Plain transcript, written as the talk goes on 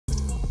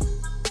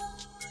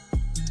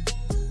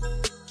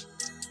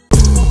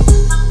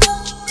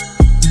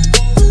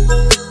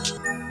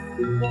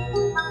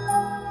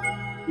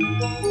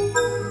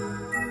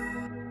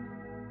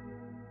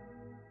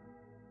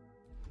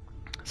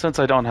Since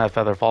I don't have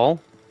Featherfall.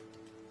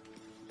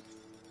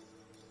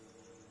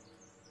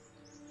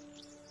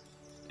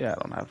 Yeah,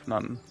 I don't have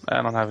none.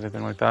 I don't have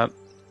anything like that.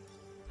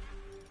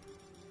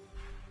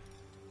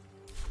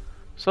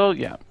 So,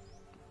 yeah.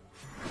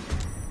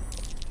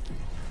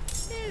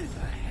 Who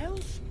the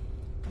hell's...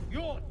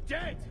 You're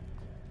dead!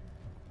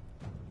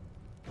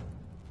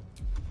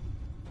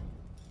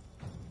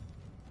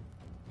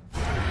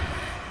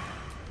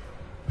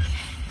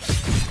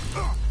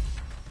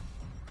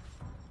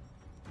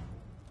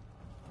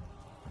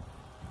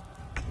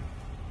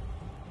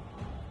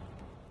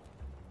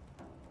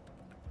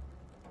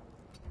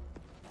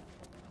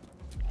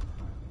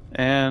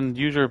 And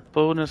use your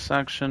bonus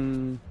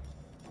action.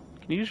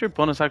 Can you use your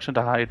bonus action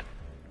to hide?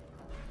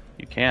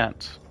 You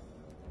can't.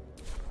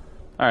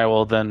 Alright,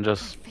 well then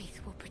just...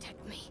 Faith will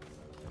protect me.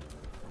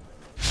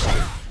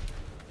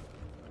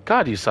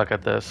 God, you suck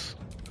at this.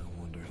 I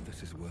wonder if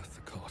this is worth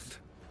the cost.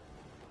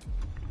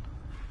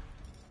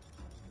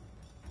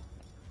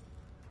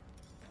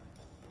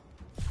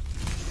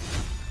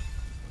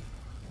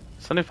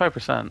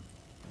 $75%.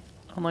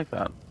 I don't like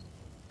that.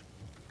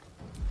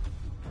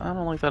 I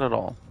don't like that at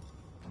all.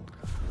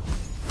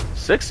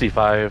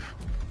 65.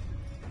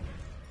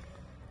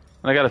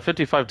 And I got a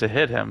 55 to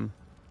hit him.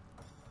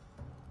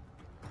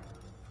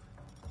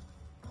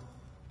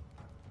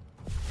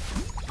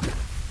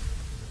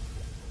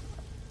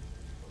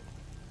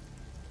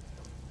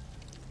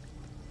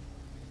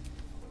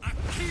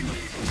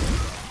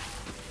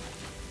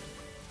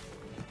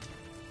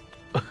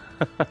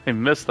 I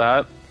missed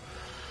that.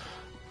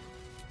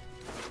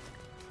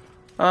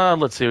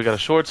 Let's see, we got a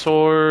short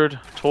sword,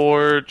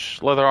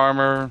 torch, leather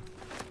armor,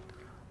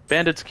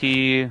 bandit's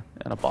key, and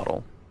a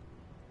bottle.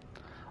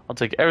 I'll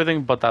take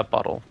everything but that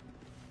bottle.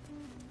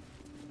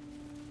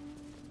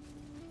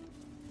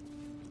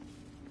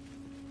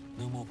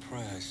 No more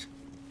prayers.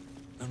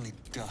 Only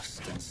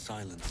dust and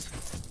silence.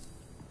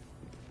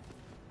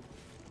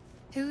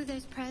 Who are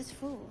those prayers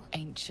for?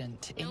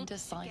 Ancient,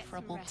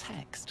 indecipherable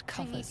text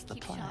covers the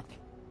planet.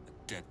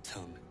 A dead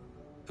tongue.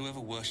 Whoever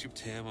worshipped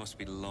here must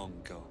be long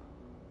gone.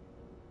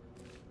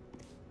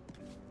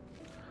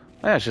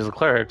 Yeah, she's a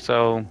cleric,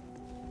 so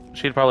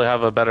she'd probably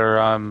have a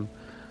better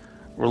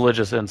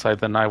religious insight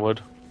than I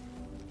would.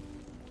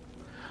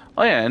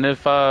 Oh yeah, and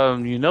if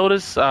you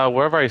notice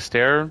wherever I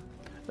stare,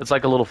 it's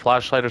like a little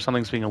flashlight or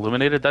something's being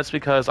illuminated. That's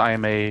because I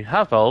am a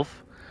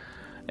half-elf,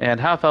 and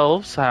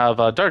half-elves have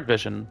dark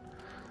vision.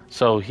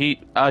 So he's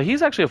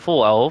actually a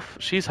full elf.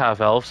 She's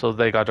half-elf, so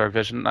they got dark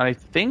vision. And I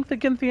think the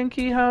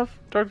Githyanki have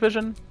dark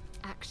vision.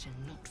 Action,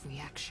 not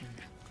reaction.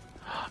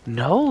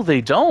 No,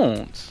 they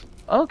don't.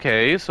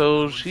 Okay,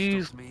 so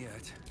she's Stop me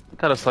yet.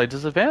 got a slight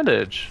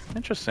disadvantage.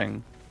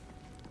 Interesting.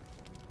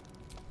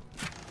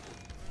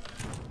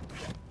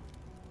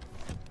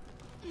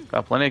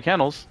 Got plenty of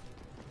candles.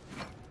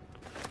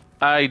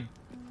 I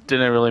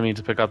didn't really mean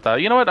to pick up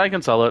that. You know what? I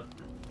can sell it.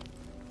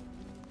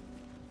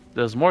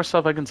 There's more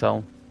stuff I can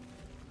sell.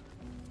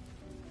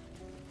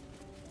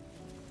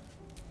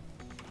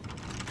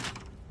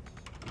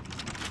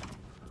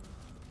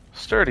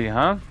 Sturdy,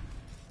 huh?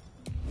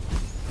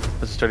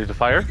 Is it sturdy to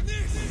fire?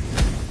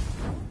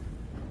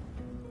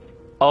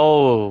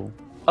 Oh.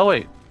 Oh,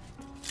 wait.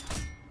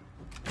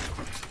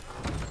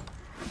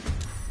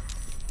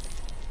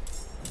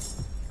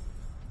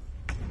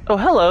 Oh,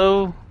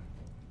 hello.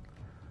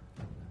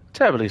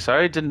 Terribly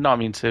sorry. Did not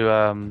mean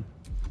to,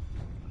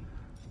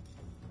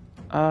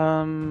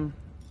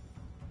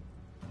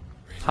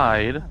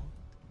 hide.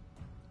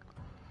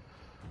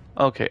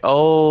 Okay.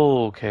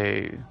 Oh,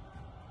 okay.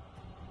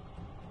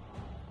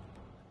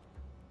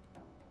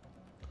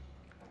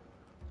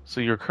 So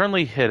you're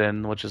currently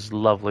hidden, which is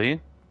lovely.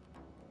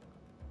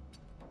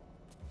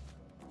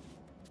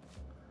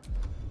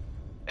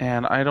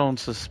 And I don't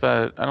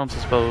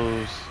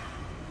suppose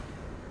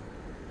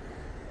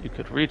you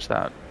could reach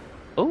that.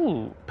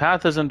 Oh,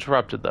 path is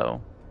interrupted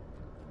though.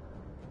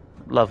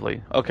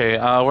 Lovely. Okay,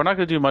 we're not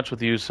going to do much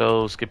with you,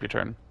 so skip your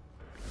turn.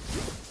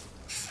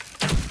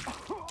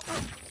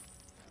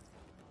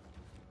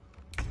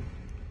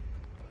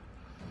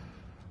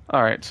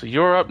 Alright, so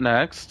you're up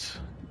next.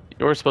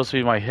 You're supposed to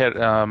be my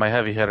my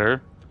heavy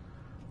hitter.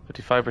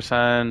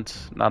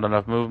 55%, not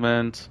enough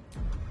movement.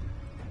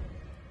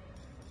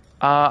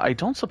 I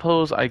don't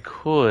suppose I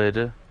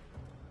could...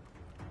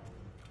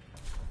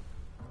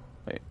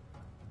 Wait.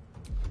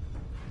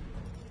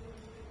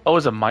 Oh,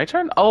 is it my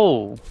turn?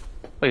 Oh!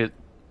 Wait.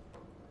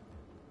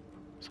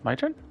 Is it my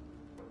turn?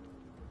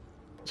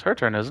 It's her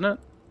turn, isn't it?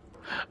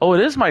 Oh,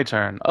 it is my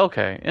turn.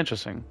 Okay,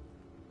 interesting.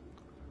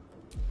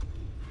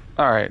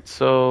 Alright,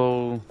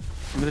 so...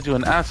 I'm gonna do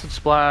an acid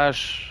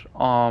splash,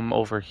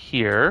 over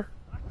here.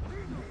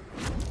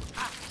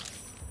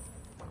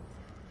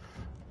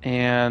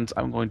 And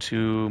I'm going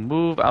to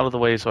move out of the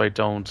way so I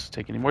don't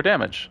take any more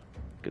damage.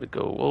 Gonna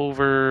go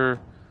over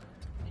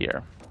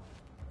here.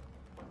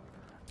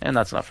 And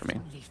that's enough for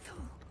me.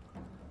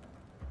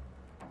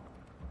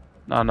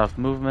 Not enough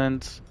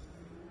movement.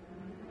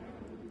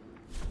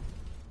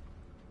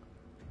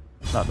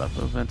 Not enough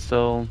movement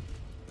still.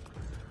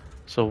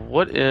 So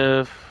what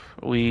if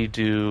we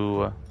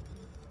do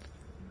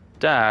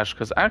dash?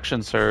 Because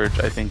action surge,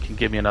 I think, can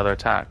give me another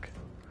attack.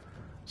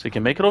 So you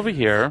can make it over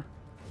here.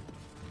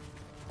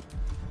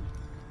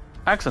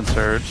 Action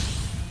surge.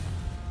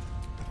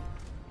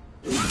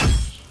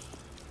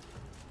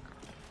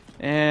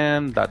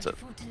 And that's it.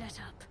 Afford to let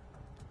up.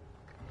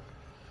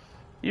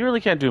 You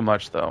really can't do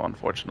much, though,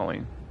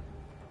 unfortunately.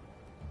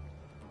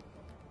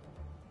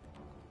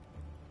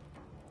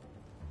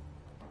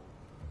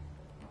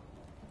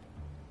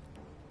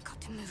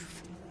 Got to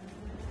move.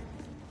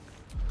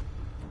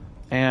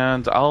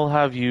 And I'll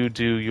have you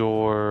do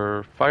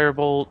your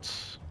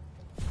firebolt.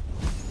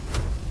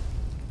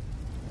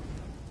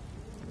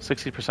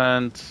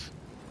 60%.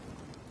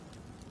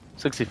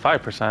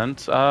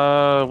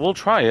 65%. We'll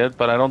try it,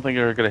 but I don't think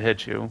you're gonna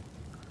hit you.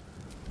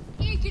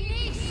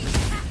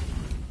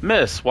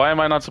 Miss. Why am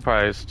I not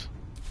surprised?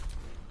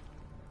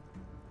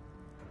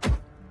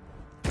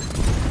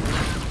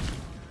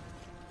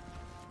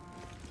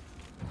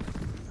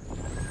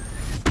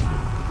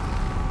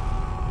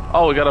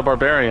 Oh, we got a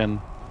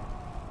barbarian.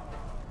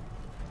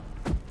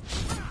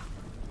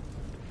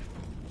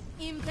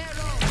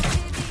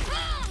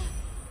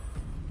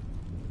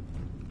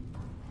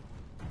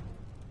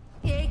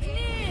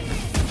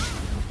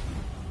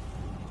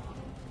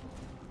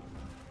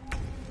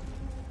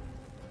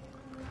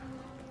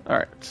 All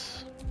right.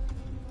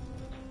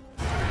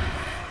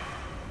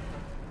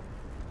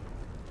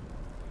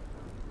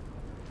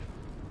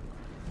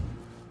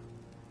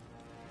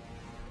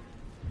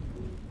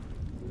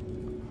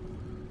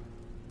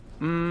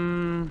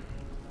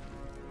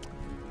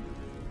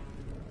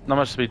 Not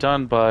much to be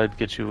done, but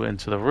get you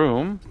into the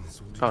room.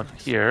 About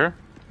here.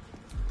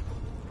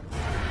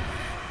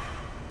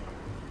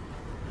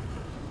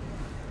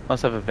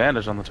 Must have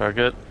advantage on the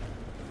target.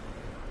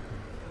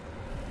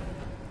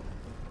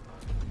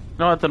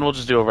 You know what, then we'll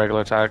just do a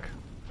regular attack.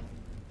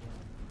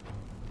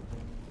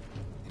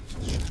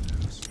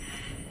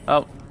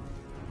 Oh.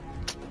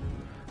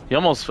 You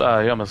almost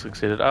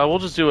succeeded. We'll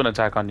just do an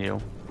attack on you.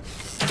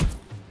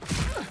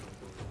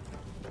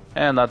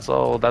 And that's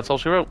all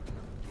she wrote.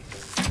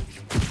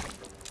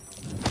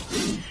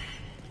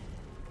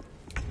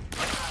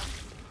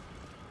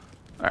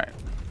 Alright.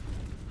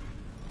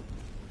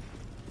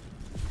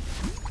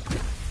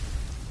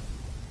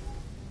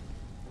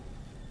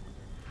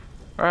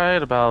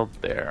 Right about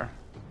there.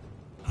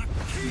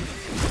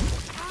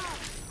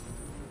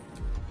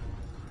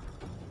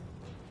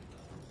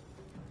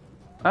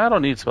 I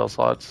don't need spell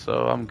slots,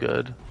 so I'm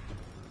good.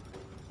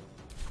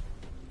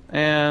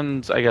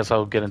 And I guess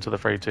I'll get into the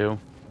fray too.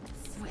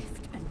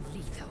 Swift and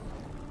lethal.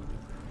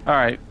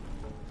 Alright.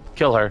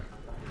 Kill her.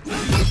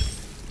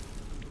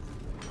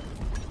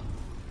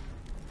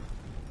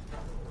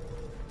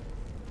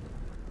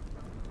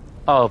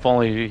 Oh, if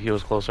only he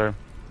was closer.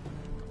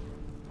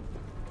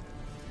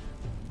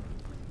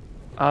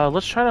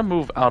 Let's try to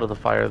move out of the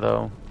fire,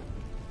 though.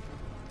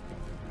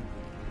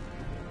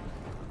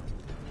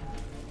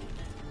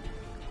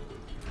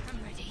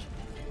 I'm ready.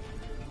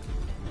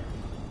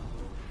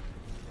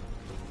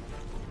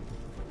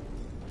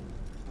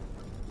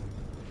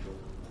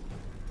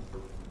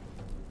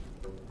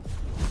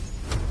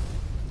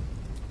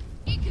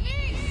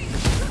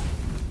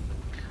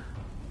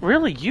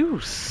 Really, you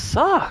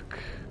suck.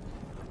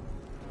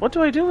 What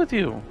do I do with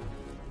you?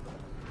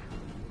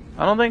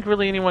 I don't think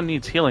really anyone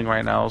needs healing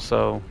right now,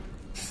 so...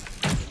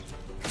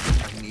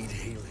 I need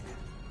healing.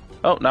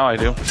 Oh, now I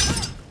do.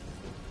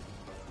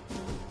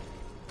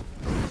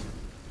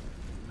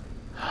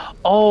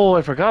 Oh,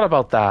 I forgot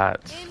about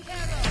that.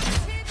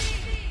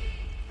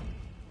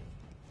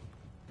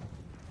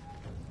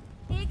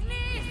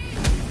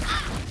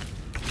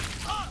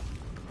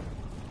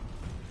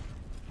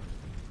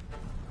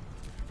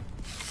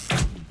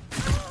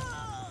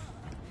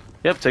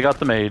 Yep, take out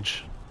the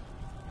mage.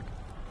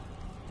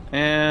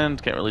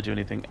 And can't really do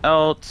anything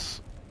else.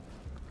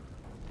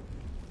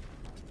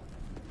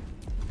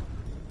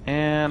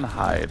 And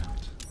hide.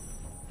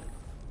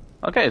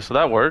 Okay, so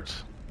that worked.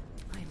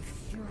 I am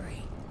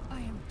fury. I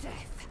am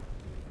death.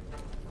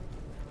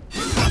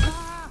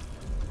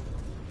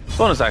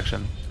 Bonus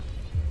action.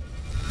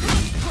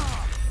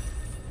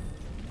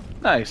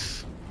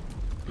 Nice.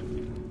 This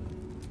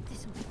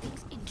will make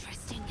things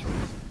interesting.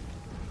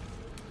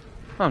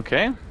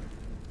 Okay.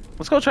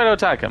 Let's go try to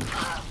attack him.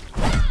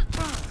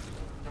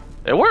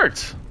 It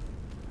worked!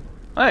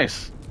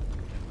 Nice.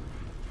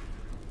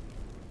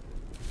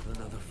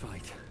 Another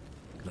fight.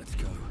 Let's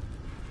go.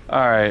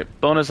 Alright,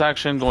 bonus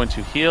action, going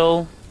to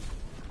heal.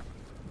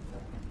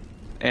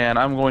 And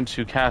I'm going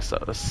to cast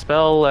a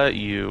spell at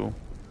you.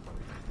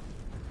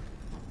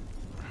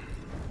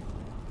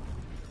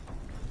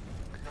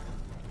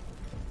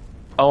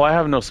 Oh, I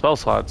have no spell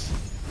slots.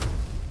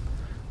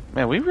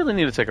 Man, we really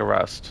need to take a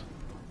rest.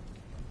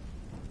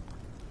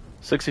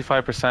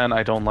 65%,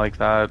 I don't like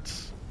that.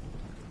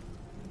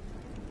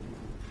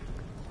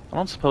 I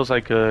don't suppose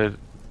I could...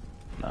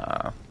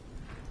 Nah.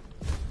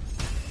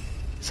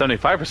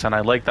 75%,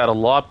 I like that a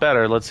lot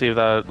better. Let's see if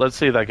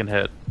that can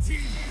hit.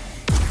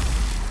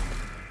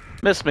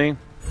 Miss me.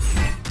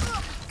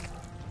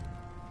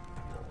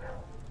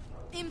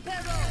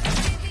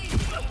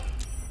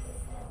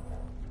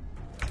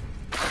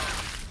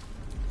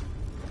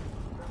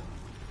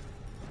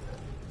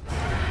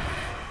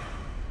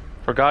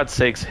 For God's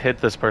sakes, hit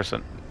this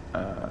person.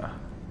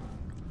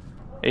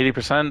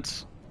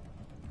 80%.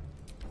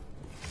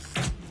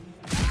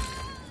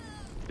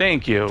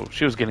 Thank you.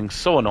 She was getting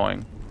so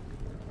annoying.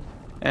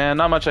 And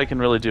not much I can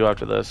really do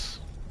after this.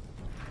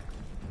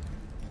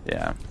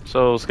 Yeah.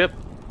 So, skip.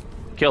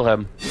 Kill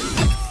him.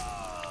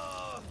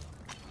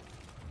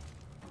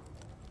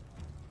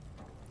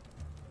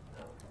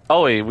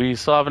 Oh wait, we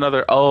still have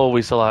another... Oh,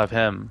 we still have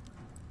him.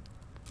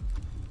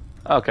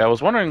 Okay, I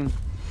was wondering...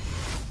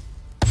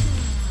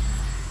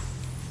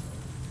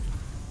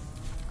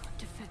 Got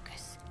to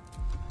focus.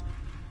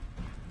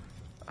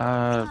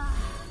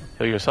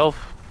 Heal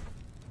yourself.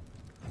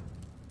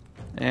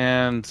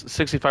 And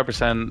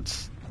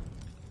 65%.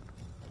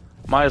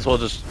 Might as well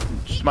just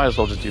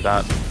do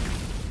that.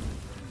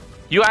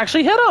 You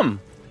actually hit him!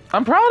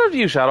 I'm proud of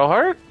you,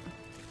 Shadowheart.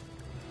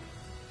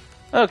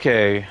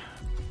 Okay.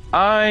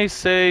 I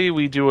say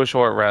we do a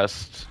short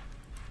rest.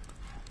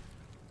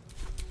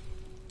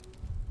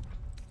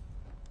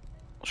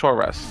 Short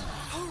rest.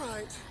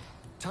 Alright.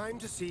 Time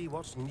to see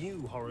what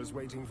new horrors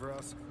waiting for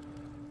us.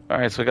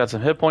 Alright, so we got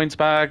some hit points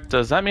back.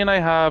 Does that mean I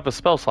have a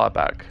spell slot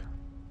back?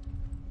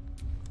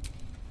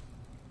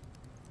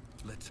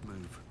 Let's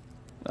move.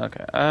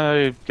 Okay,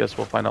 I guess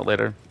we'll find out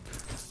later.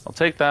 I'll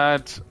take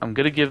that. I'm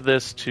gonna give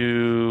this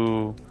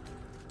to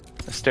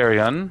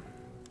Asterion.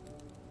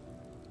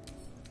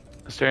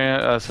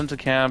 Asterion, send to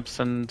camp,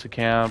 send to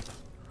camp.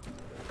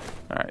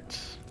 Alright.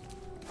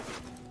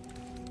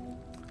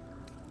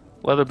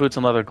 Leather boots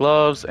and leather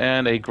gloves,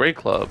 and a great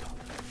club.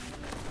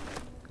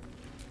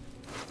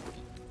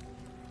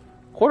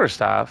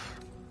 Quarterstaff.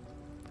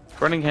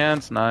 Burning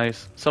hands,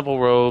 nice. Simple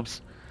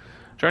robes.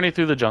 Journey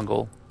through the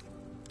jungle.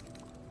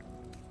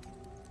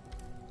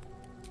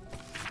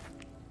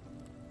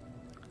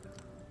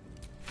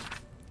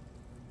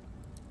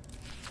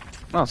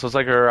 Oh, so it's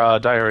like her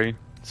diary.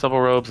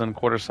 Simple robes and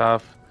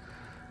quarterstaff.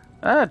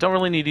 Don't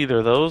really need either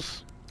of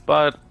those,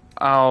 but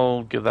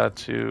I'll give that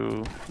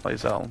to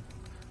Lysel.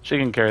 She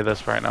can carry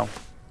this right now.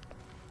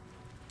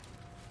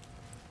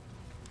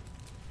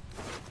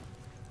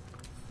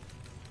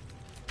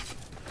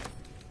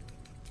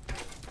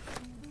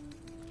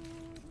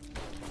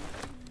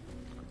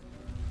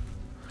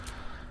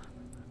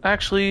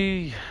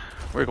 Actually,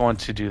 we're going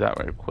to do that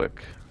right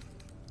quick.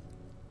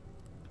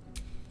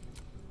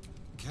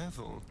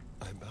 Careful,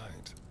 I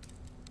bite.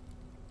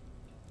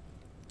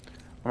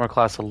 Armor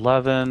class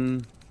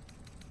 11.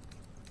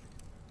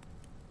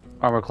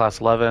 Armor class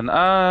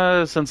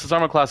 11. Since it's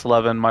armor class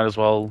 11, might as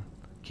well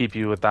keep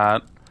you with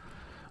that.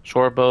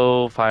 Short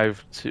bow,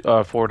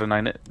 4 to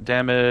 9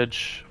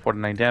 damage. 4 to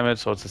 9 damage,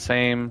 so it's the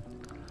same.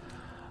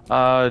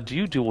 Do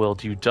you dual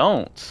wield? You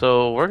don't.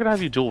 So we're gonna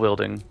have you dual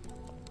wielding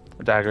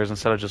daggers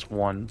instead of just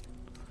one.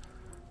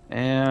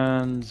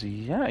 And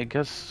yeah, I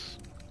guess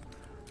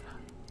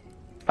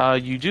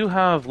you do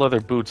have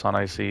leather boots on,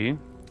 I see,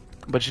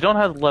 but you don't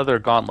have leather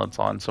gauntlets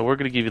on, so we're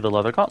gonna give you the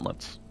leather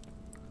gauntlets.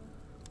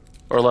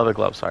 Or leather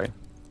gloves, sorry.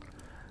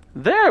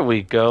 There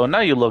we go. Now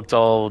you looked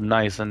all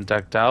nice and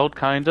decked out,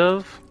 kind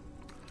of.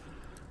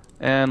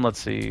 And let's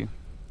see.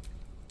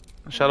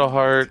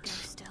 Shadowheart.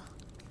 Still.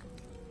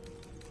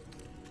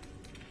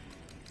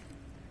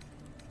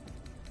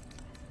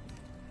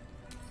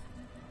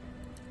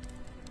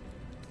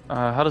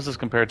 How does this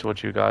compare to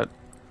what you got?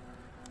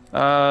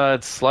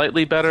 It's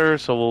slightly better,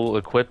 so we'll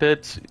equip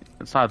it.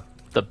 It's not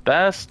the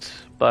best,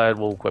 but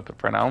we'll equip it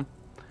for now.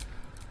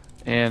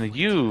 And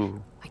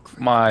you,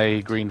 my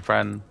green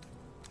friend.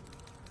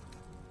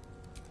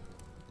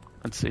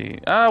 Let's see.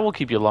 We'll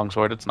keep you a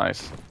longsword. It's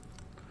nice.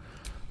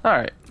 All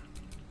right.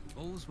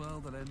 All's well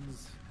that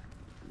ends.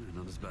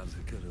 Not as bad as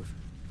it could have.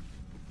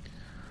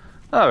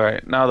 All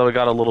right. Now that we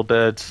got a little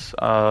bit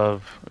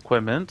of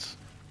equipment.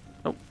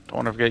 Oh, don't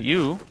want to forget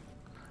you,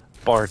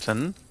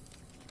 Barton.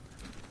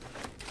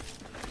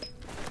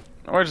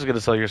 We're just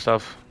gonna sell your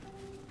stuff.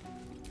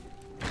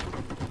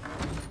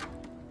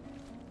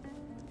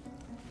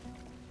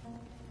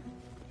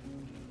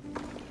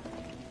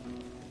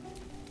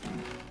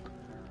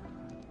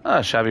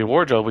 Shabby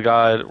wardrobe. We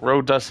got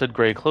road-dusted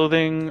gray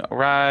clothing,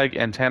 rag,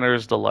 and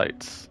Tanner's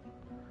Delights.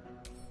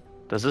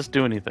 Does this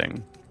do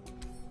anything?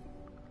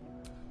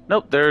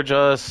 Nope, they're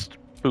just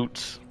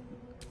boots.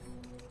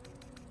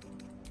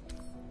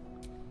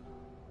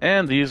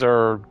 And these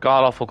are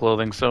god-awful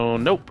clothing, so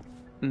nope.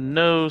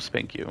 No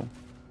spank you.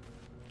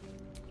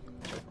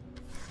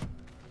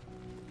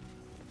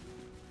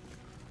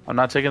 I'm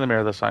not taking the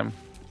mirror this time.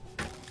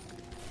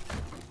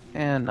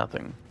 And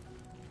nothing.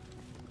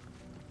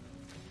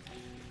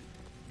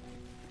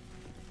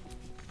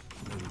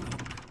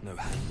 No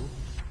handle?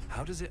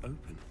 How does it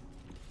open?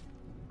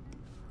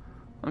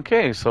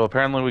 Okay, so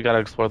apparently we gotta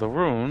explore the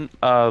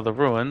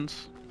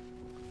ruins.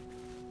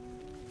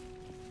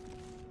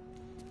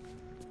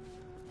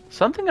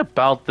 Something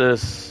about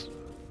this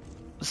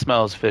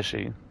smells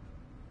fishy.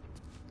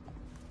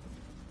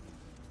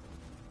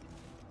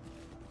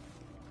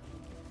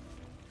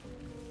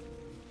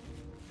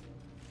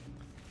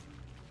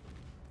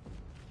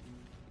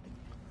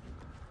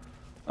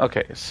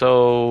 Okay,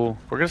 so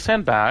we're gonna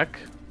stand back.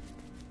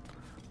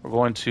 We're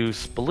going to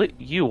split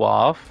you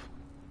off,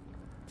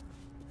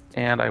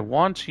 and I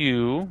want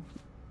you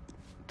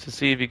to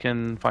see if you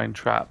can find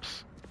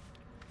traps.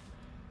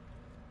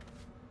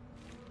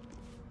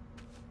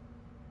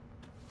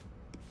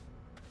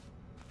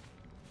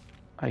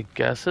 I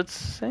guess it's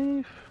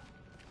safe.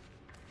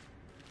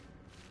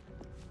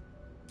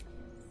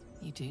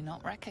 You do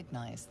not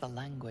recognize the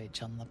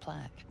language on the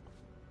plaque.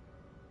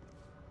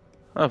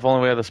 Oh, if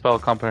only we had the spell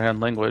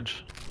comprehend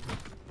language.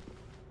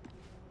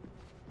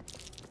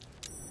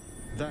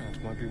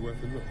 That might be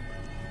worth a look.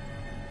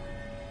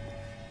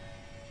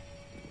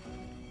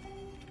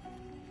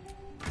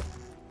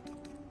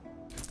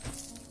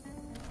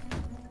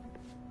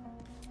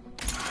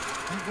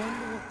 I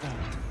wonder what that.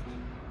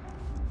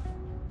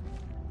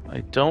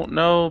 I don't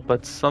know,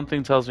 but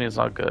something tells me it's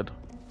not good.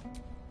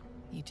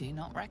 You do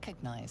not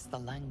recognize the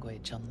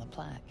language on the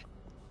plaque.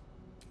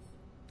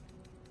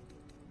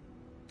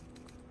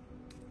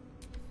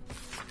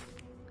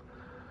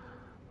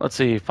 Let's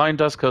see. Fine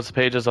dust coats the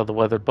pages of the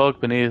weathered book.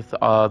 Beneath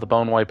the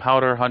bone white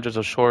powder, hundreds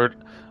of short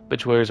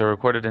obituaries are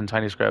recorded in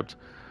tiny script.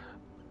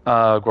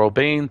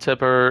 Grobane,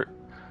 Tipper,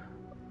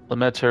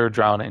 Lemaitre,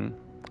 drowning.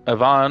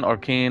 Ivan,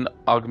 Orkeen,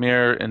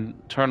 Ogmir,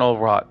 internal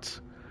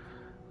rot.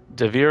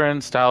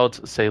 Deviran,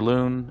 Stout,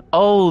 Saloon.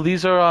 Oh,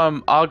 these are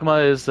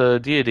Ogma is the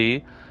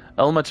deity,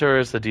 Elmater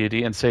is the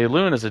deity, and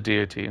Saloon is a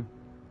deity.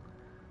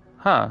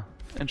 Huh.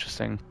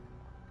 Interesting.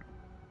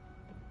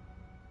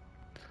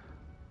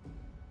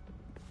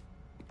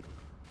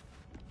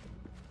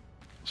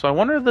 So I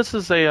wonder if this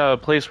is a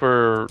place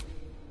where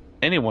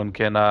anyone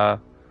can. No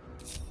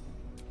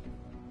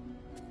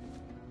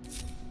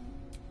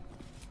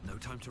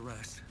time to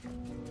rest.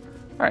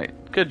 All right.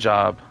 Good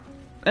job.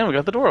 And we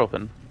got the door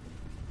open.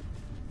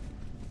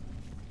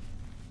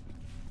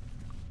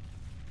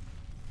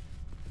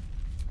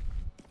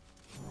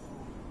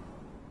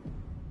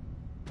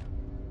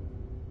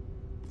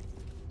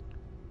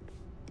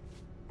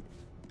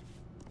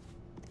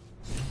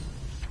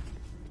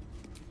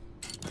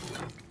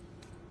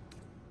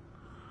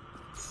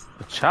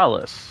 A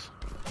chalice.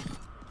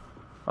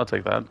 I'll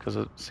take that because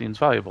it seems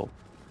valuable.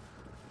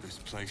 This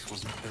place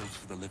wasn't built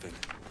for the living.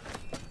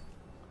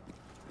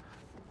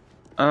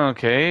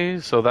 Okay,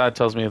 so that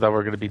tells me that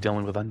we're going to be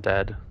dealing with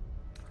undead.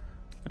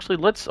 Actually,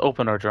 let's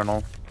open our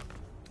journal.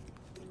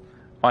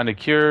 Find a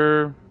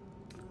cure.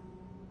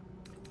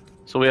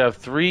 So we have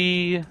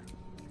three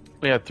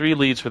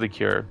leads for the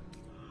cure.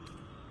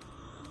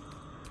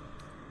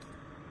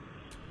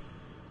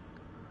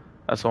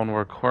 That's the one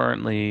we're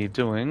currently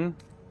doing.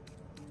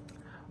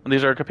 And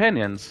these are our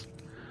companions.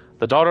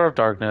 The Daughter of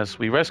Darkness.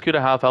 We rescued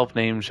a half-elf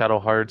named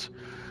Shadowheart.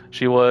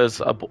 She was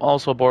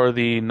also aboard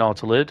the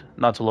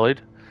Nautiloid,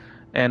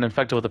 and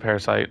infected with a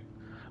parasite.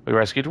 We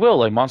rescued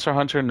Will, a monster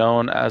hunter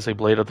known as a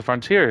Blade of the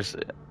Frontiers.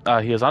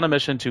 He is on a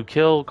mission to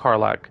kill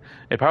Karlak,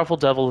 a powerful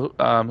devil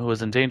who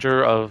is a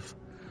danger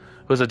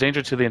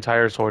to the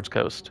entire Swords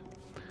Coast.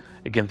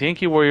 A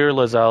Githyanki warrior,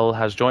 Lizelle,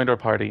 has joined our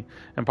party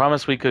and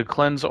promised we could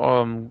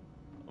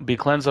be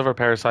cleansed of our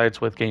parasites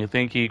with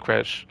Githyanki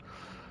Krish.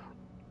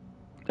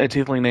 A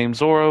tiefling named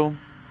Zoro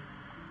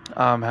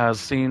has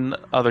seen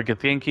other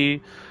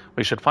Githyanki.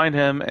 We should find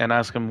him and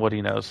ask him what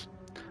he knows.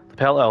 The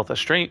Pale Elf.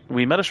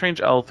 We met a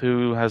strange elf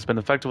who has been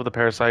infected with the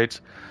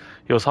parasites.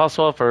 He was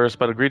hostile at first,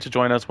 but agreed to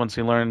join us once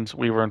he learned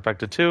we were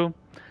infected too.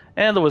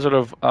 And the Wizard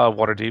of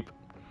Waterdeep.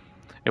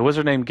 A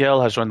wizard named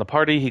Gale has joined the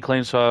party. He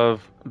claims to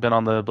have been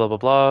on the blah blah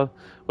blah,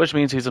 which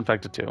means he's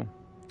infected too.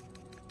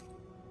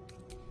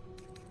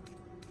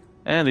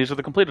 And these are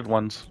the completed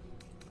ones.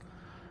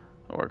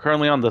 We're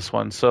currently on this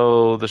one.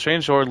 So the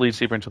strange door leads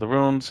deeper into the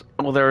ruins.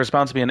 Well, there is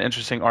bound to be an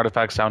interesting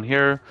artifact down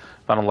here.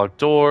 Found a locked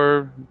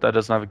door that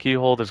doesn't have a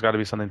keyhole. There's got to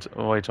be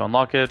a way to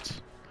unlock it.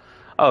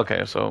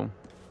 Okay, so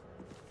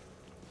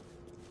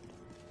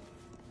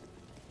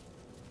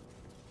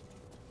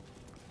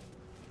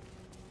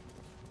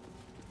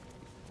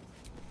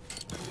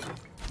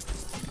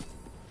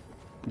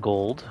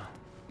gold.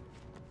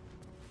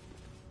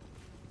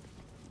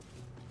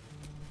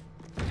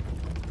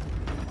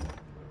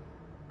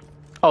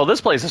 Oh,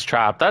 this place is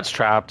trapped. That's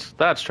trapped.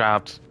 That's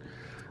trapped.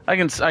 I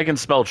can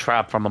smell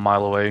trap from a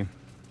mile away.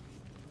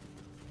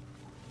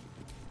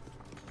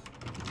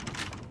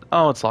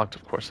 Oh, it's locked.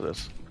 Of course it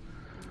is.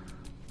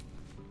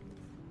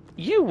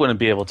 You wouldn't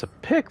be able to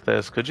pick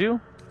this, could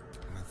you?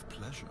 With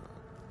pleasure.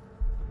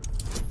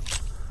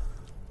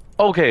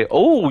 Okay.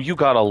 Oh, you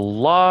got a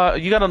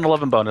lot. You got an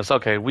 11 bonus.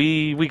 Okay,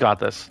 we got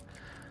this.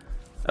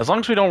 As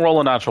long as we don't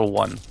roll a natural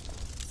 1.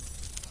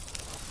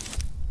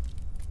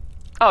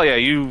 Oh yeah,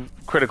 you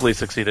critically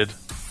succeeded.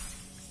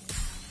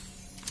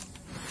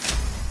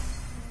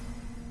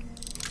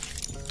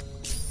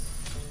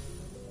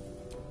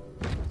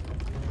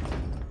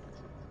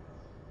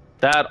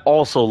 That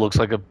also looks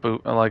like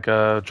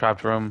a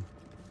trapped room.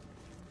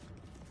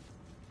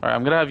 All right,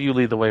 I'm gonna have you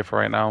lead the way for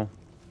right now.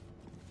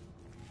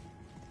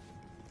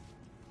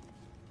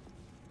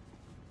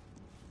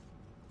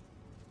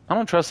 I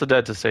don't trust the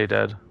dead to stay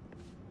dead.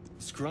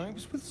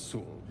 Scribes with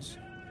swords?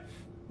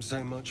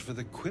 So much for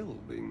the quill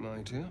being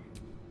mightier.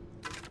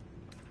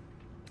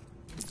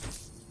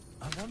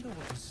 I wonder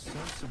what was so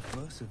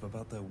subversive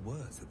about their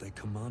words that they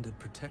commanded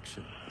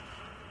protection.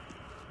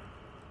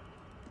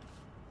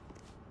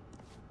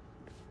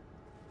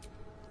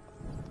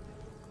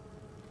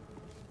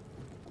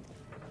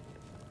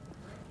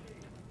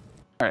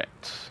 All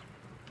right.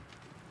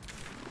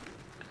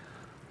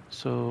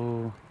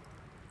 So,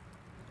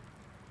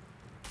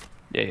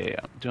 yeah.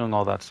 Doing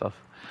all that stuff.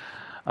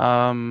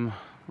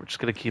 We're just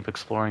gonna keep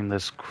exploring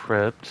this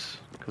crypt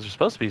because there's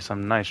supposed to be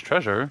some nice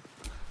treasure.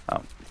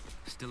 Oh,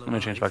 Still let me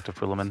change back to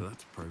Fulamin. So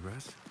that's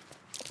progress.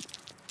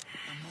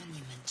 A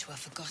monument to a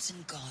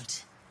forgotten god.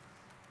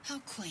 How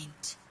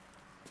quaint.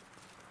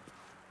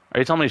 Are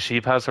you telling me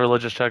she passed a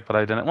religious check, but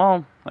I didn't?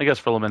 Well, I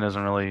guess Fulamin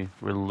isn't really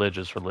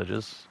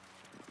religious.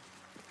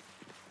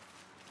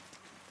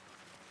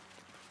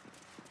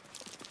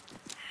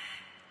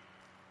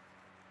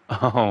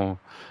 Oh,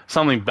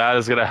 something bad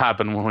is gonna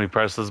happen when we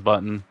press this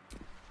button.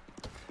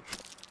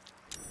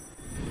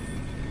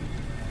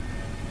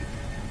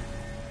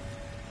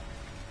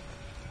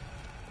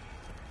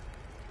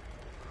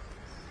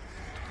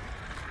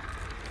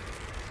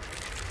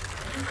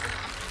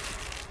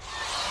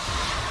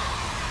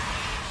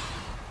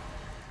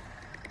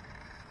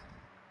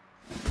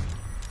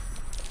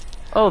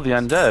 Oh, the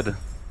undead.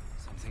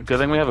 Good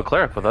thing we have a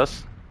cleric with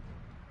us.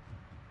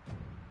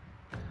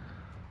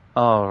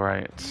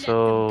 Alright,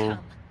 so... Let them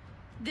come.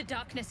 The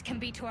darkness can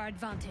be to our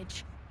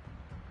advantage.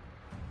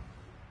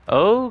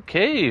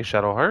 Okay,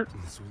 Shadowheart.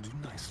 This will do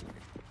nicely.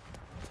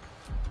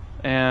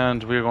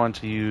 And we're going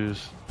to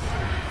use...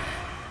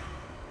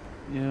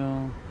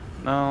 You...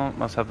 No,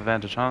 must have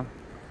advantage, huh?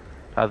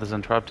 Path is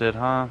interrupted,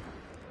 huh?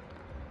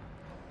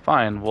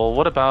 Fine, well,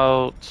 what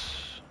about...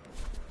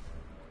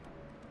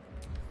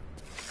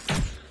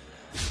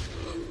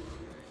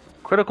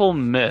 Critical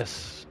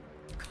miss.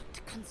 Got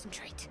to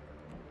concentrate.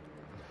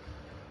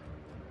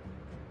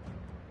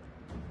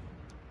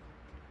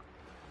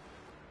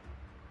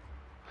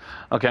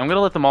 Okay, I'm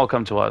gonna let them all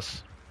come to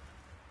us.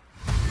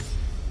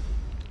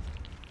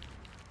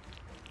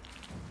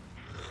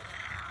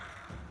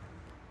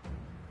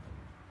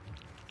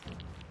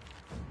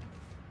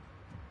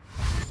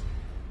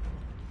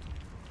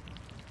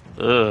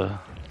 Ugh.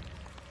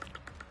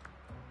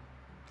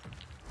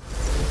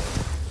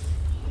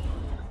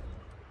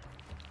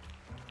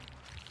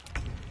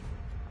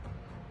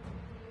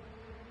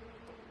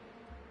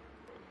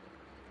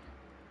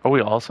 Are we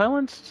all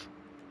silenced?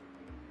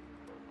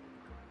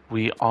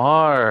 We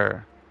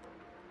are.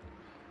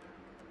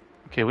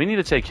 Okay, we need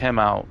to take him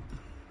out.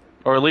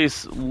 Or at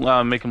least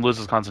make him lose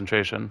his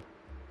concentration.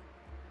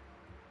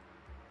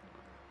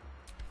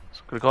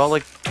 So we're gonna go out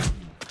like...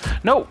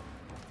 No!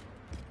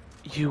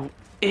 You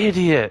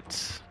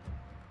idiot!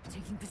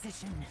 Taking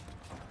position.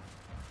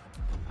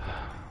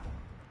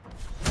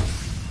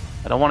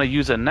 I don't want to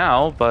use it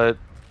now, but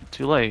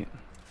too late.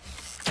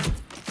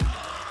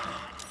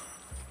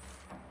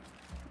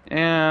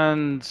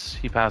 And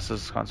he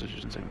passes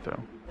Constitution saving throw.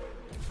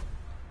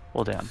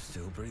 Well, damn.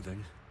 Still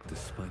breathing,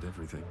 despite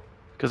everything.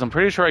 Because I'm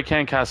pretty sure I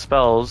can't cast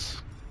spells.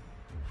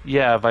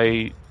 Yeah, if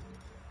I...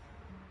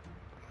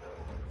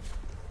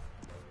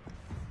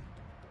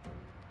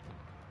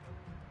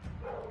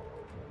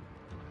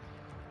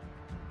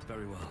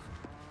 Very well.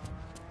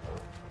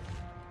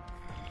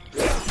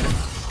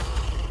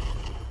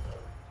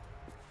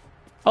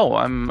 Oh,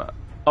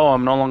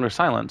 I'm no longer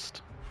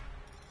silenced.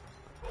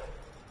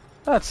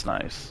 That's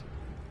nice.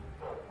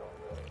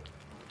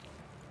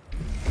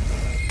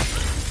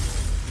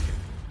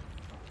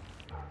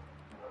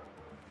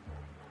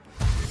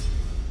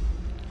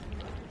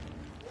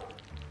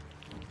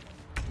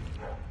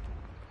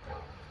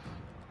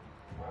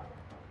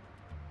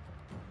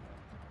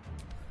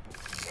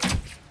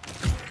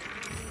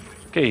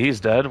 Okay, he's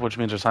dead, which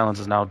means our silence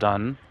is now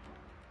done.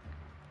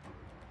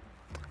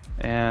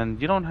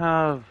 And you don't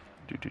have...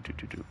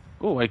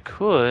 Oh, I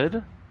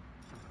could...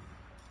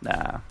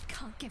 Nah.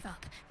 Can't give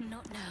up.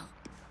 Not now.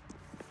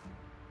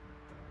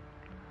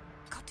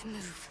 Got to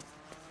move.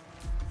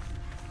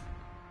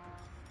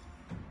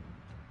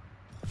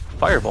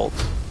 Firebolt.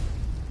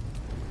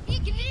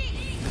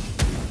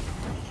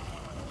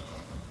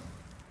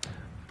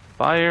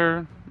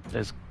 Fire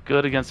is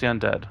good against the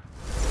undead.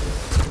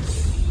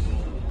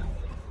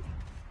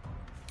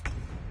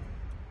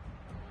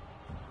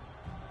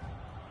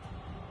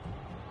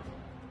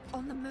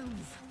 On the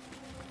move.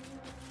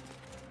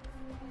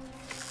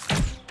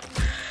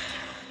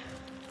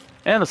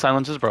 And the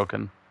silence is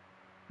broken.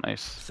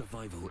 Nice.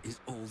 Survival is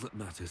all that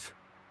matters.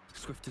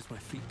 Swift as my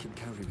feet can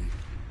carry me.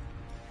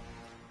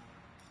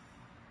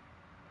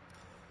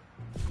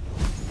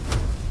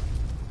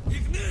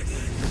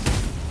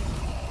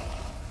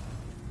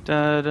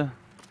 Dead.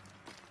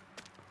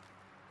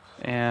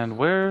 And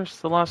where's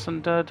the last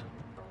undead?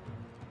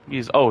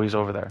 He's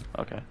over there.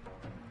 Okay.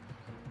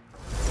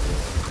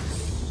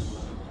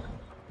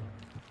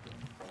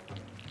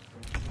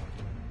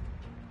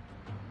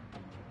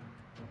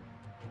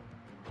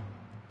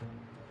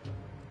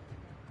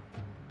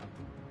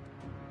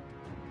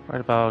 right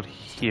about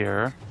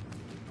here.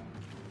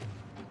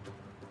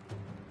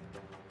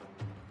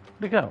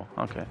 Where'd he go?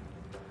 Okay.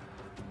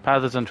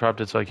 Path is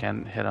interrupted, so I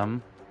can't hit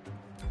him.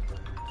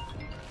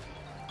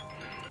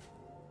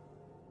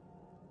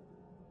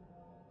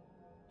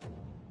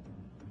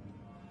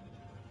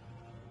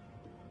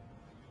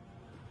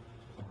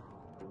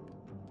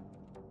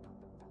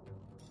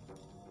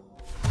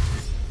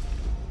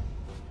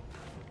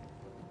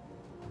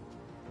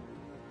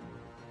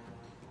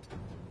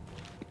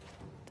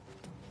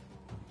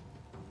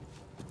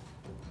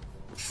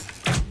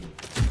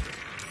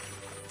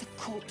 The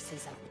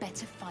corpses are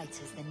better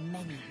fighters than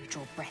many who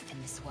draw breath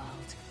in this world.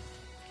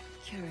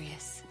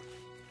 Curious.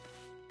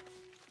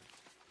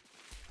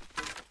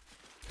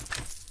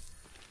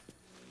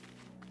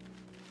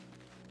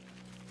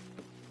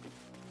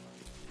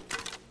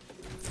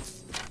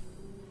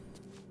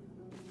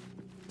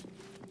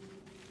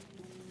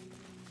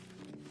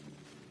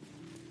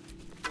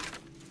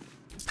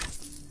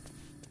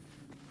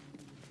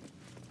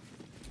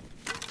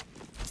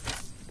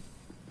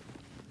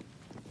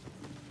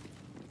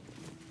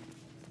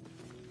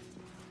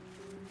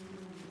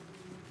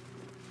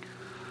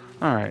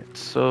 Alright,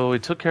 so we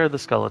took care of the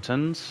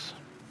skeletons.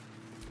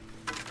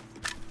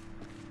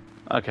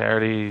 Okay, I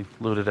already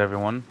looted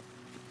everyone.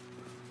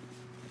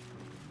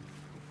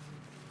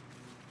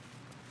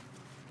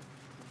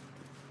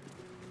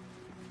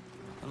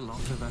 A lot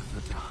of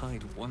effort to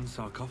hide one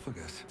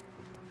sarcophagus.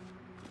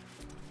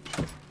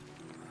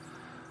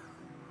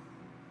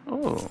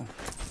 Oh.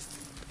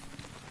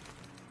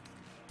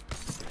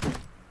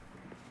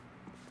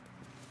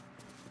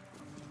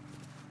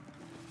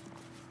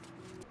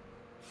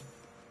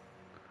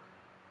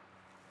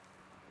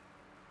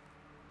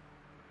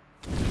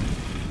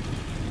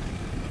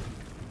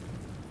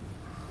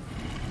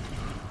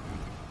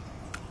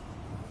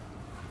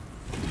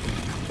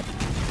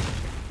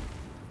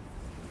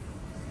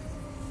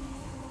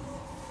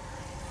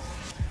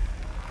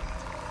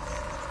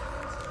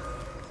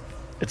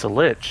 It's a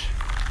lich.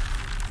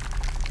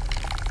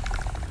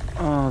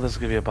 Oh, this is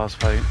gonna be a boss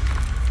fight.